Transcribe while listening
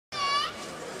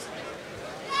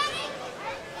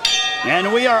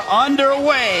And we are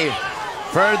underway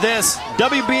for this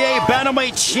WBA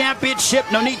Bantamweight Championship.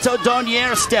 Nonito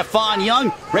Donaire, Stephon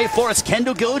Young, Ray Forrest,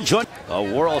 Kendall Gill join a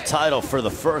world title for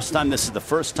the first time. This is the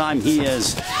first time he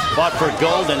has fought for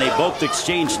gold, and they both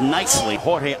exchanged nicely.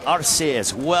 Jorge Arce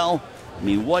as well. I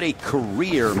mean, what a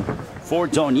career for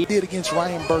Donaire. He did against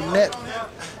Ryan Burnett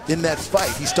in that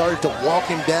fight. He started to walk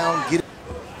him down, get.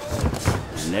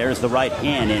 And there's the right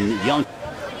hand, and Young.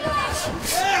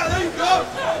 Yeah, there you go.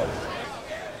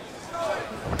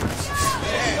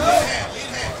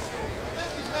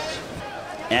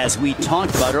 As we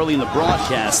talked about early in the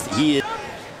broadcast,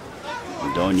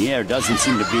 Donaire doesn't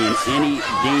seem to be in any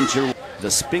danger.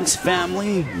 The Spinks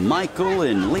family, Michael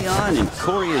and Leon and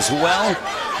Corey as well.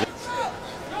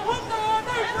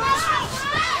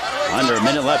 Under a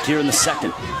minute left here in the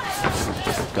second.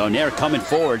 Donaire coming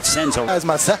forward, sends a... That's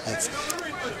my size.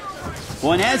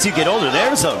 Well, and as you get older,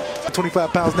 there's a...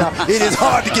 25 pounds now. It is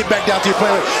hard to get back down to your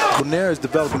plane. Donaire is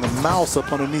developing a mouse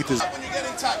up underneath his...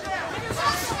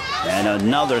 And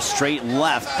another straight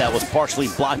left that was partially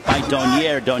blocked by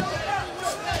Donaire.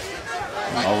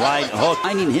 All right, hook,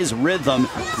 finding his rhythm.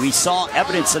 We saw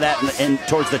evidence of that and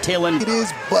towards the tail end. It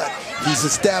is, but he's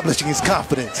establishing his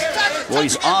confidence. Well,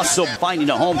 he's also finding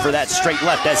a home for that straight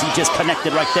left as he just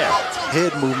connected right there.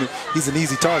 Head movement, he's an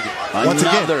easy target. Once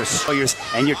again,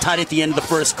 and you're tied at the end of the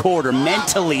first quarter.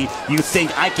 Mentally, you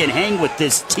think, I can hang with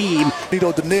this team.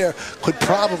 Nonito Donaire could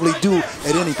probably do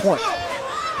at any point.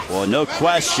 Well, no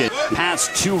question.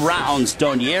 Past 2 rounds,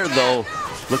 Donaire, though,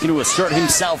 looking to assert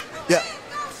himself. Yeah.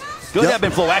 Good ebb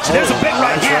and flow action. There's a big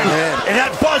right hand, and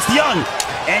that buzzed Young.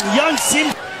 And Young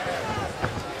seemed...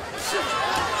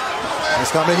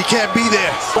 He can't be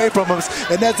there away from him,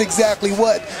 and that's exactly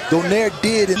what Donaire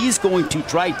did. He's going to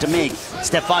try to make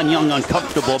Stephon Young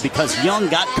uncomfortable because Young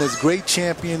got... As great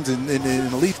champions and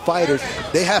elite fighters,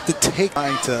 they have to take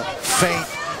time to feint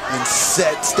and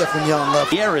set Stephon Young up.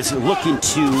 Donaire is looking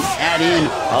to add in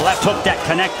a left hook that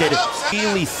connected.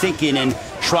 Really thinking and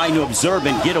trying to observe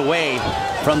and get away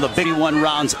from the 51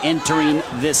 rounds entering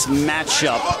this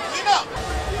matchup.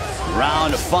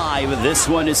 Round 5, this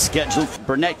one is scheduled.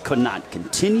 Burnett could not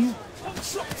continue.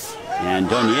 And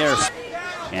Donaire,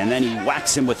 and then he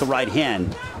whacks him with the right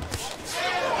hand.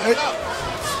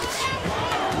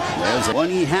 There's when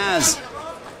he has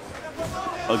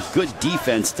a good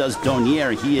defense, does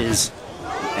Donaire. He is,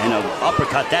 and an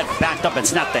uppercut that backed up and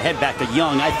snapped the head back to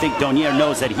Young. I think Donaire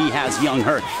knows that he has Young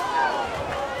hurt.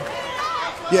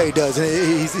 Yeah, he does.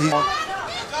 He's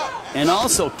and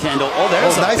also, Kendall,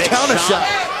 there's a nice big counter shot.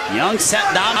 Young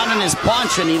sat down on his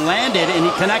punch and he landed and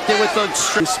he connected with the...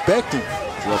 Respect him.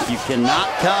 Well, if you cannot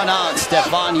count out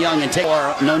Stephon Young and take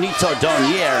or Nonito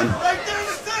Donaire.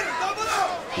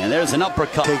 And there's an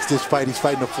uppercut. Takes this fight, he's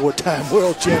fighting a 4-time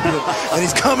world champion. And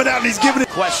he's coming out and he's giving it.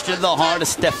 Question the heart of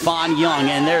Stephon Young,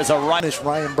 and there's a right.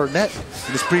 Ryan Burnett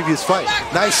in his previous fight.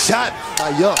 Nice shot by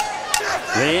Young.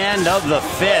 The end of the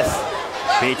 5th.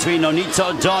 Between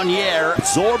Nonito Donaire,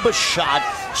 absorb a shot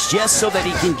just so that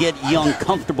he can get Young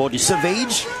comfortable. Just of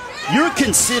age, you're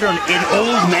considered an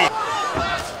old man.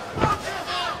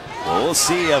 Well, we'll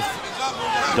see if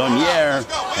Donaire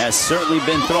has certainly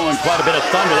been throwing quite a bit of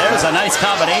thunder. There's a nice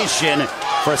combination.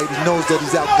 He knows that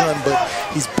he's outgunned, but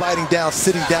he's biting down,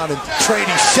 sitting down, and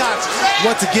trading shots.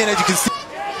 Once again, as you can see.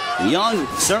 Young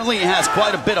certainly has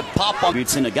quite a bit of pop on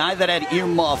boots, and a guy that had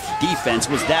earmuff defense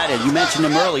was that, and you mentioned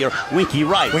him earlier, Winky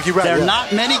Wright. There are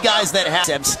not many guys that have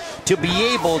steps to be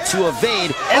able to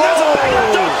evade. And there's a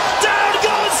back down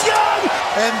goes Young!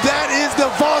 And that is the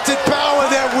vaulted power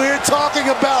that we're talking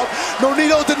about.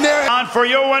 Nonito Donaire. On for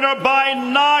your winner by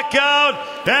knockout,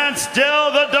 and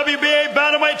still the WBA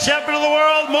Bantamweight Champion of the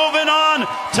world, moving on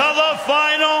to the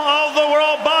final of the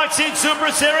World Boxing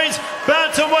Super Series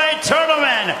Bantamweight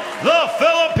Tournament, the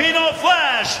Filipino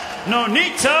Flash,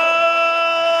 Nonito